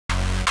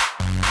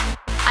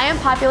I am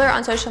popular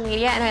on social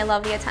media and I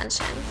love the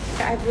attention.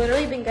 I've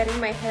literally been getting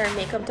my hair and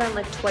makeup done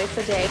like twice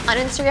a day. On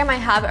Instagram, I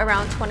have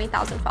around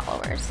 20,000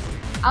 followers.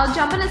 I'll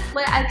jump in a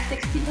split at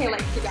 60K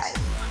likes, you guys.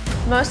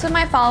 Most of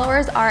my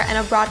followers are in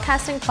a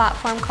broadcasting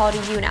platform called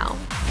OWN.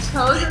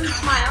 Pose and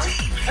smile.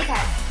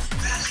 Okay.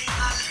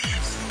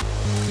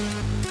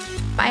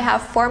 I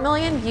have 4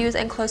 million views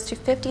and close to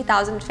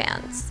 50,000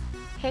 fans.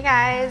 Hey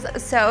guys,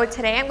 so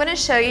today I'm gonna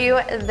show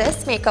you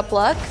this makeup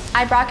look.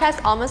 I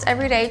broadcast almost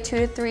every day, 2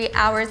 to 3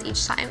 hours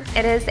each time.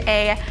 It is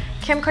a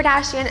Kim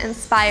Kardashian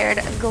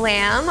inspired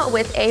glam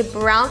with a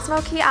brown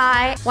smoky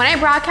eye. When I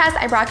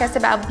broadcast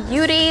about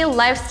beauty,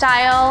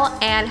 lifestyle,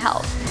 and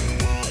health.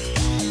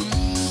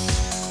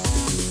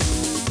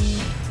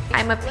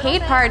 I'm a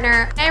paid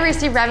partner. I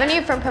receive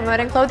revenue from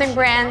promoting clothing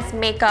brands,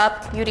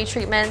 makeup, beauty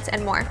treatments,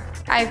 and more.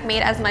 I've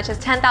made as much as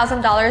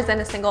 $10,000 in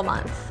a single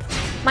month.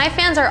 My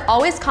fans are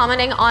always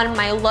commenting on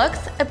my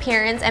looks,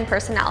 appearance, and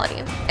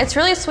personality. It's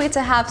really sweet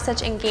to have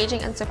such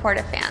engaging and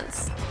supportive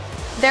fans.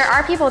 There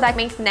are people that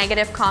make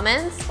negative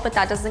comments, but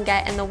that doesn't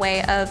get in the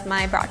way of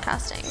my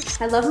broadcasting.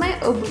 I love my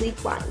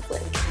oblique lines.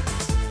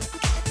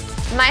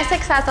 My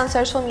success on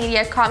social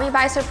media caught me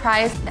by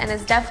surprise and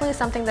is definitely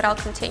something that I'll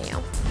continue.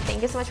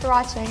 Thank you so much for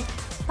watching.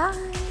 Bye.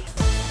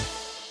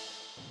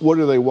 What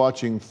are they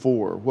watching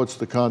for? What's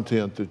the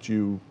content that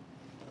you...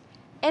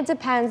 It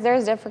depends.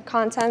 There's different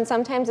content.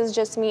 Sometimes it's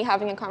just me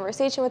having a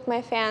conversation with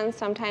my fans.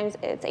 Sometimes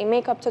it's a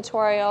makeup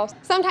tutorial.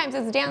 Sometimes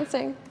it's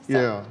dancing. So.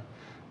 Yeah.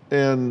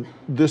 And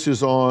this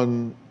is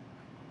on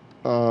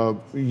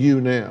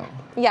you now.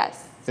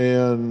 Yes.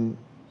 And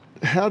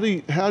how do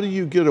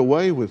you get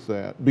away with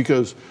that?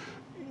 Because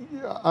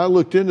I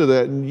looked into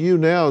that, and you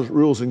now's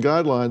rules and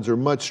guidelines are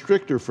much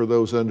stricter for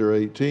those under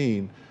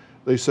 18.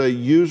 They say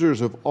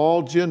users of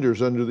all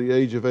genders under the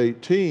age of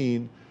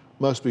 18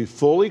 must be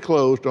fully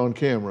clothed on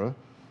camera.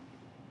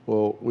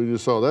 Well, we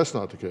just saw that's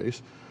not the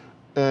case.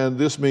 And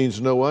this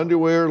means no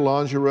underwear,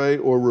 lingerie,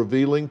 or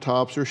revealing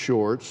tops or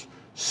shorts.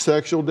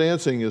 Sexual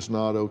dancing is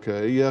not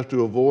okay. You have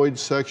to avoid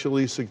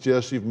sexually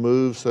suggestive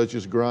moves such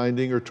as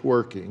grinding or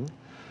twerking.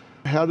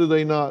 How do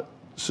they not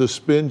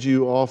suspend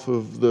you off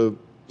of the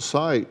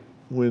site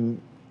when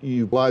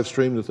you live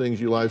stream the things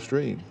you live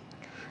stream?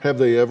 Have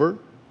they ever?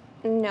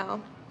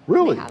 No.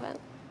 Really? They haven't.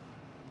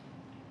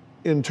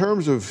 In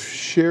terms of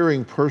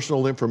sharing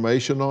personal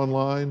information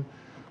online,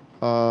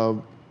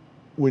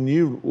 when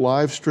you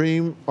live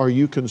stream, are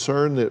you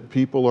concerned that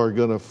people are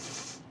gonna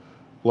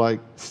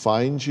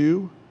find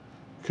you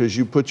because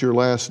you put your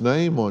last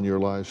name on your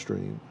live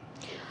stream?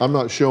 I'm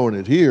not showing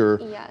it here,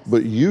 yes,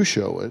 but you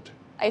show it.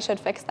 I should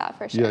fix that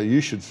for sure. Yeah,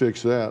 you should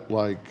fix that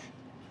like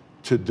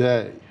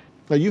today.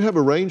 Now you have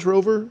a Range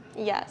Rover?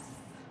 Yes.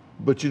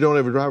 But you don't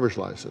have a driver's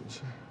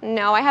license?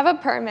 No, I have a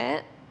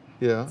permit.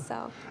 Yeah.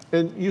 So.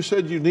 And you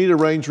said you need a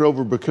Range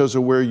Rover because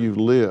of where you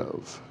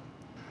live.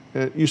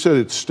 And you said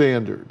it's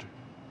standard.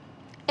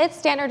 It's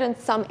standard in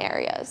some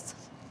areas.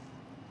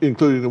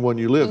 Including the one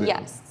you live in?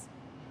 Yes.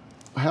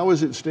 How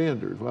is it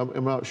standard?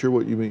 I'm not sure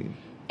what you mean.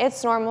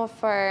 It's normal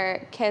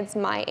for kids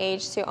my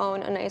age to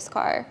own a nice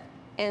car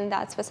in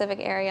that specific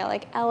area,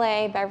 like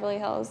LA, Beverly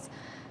Hills.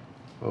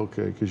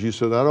 Okay, because you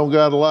said, I don't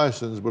got a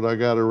license, but I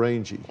got a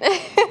Rangy.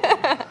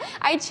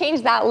 I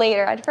changed that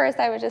later. At first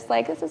I was just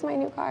like, this is my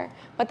new car.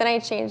 But then I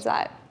changed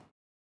that.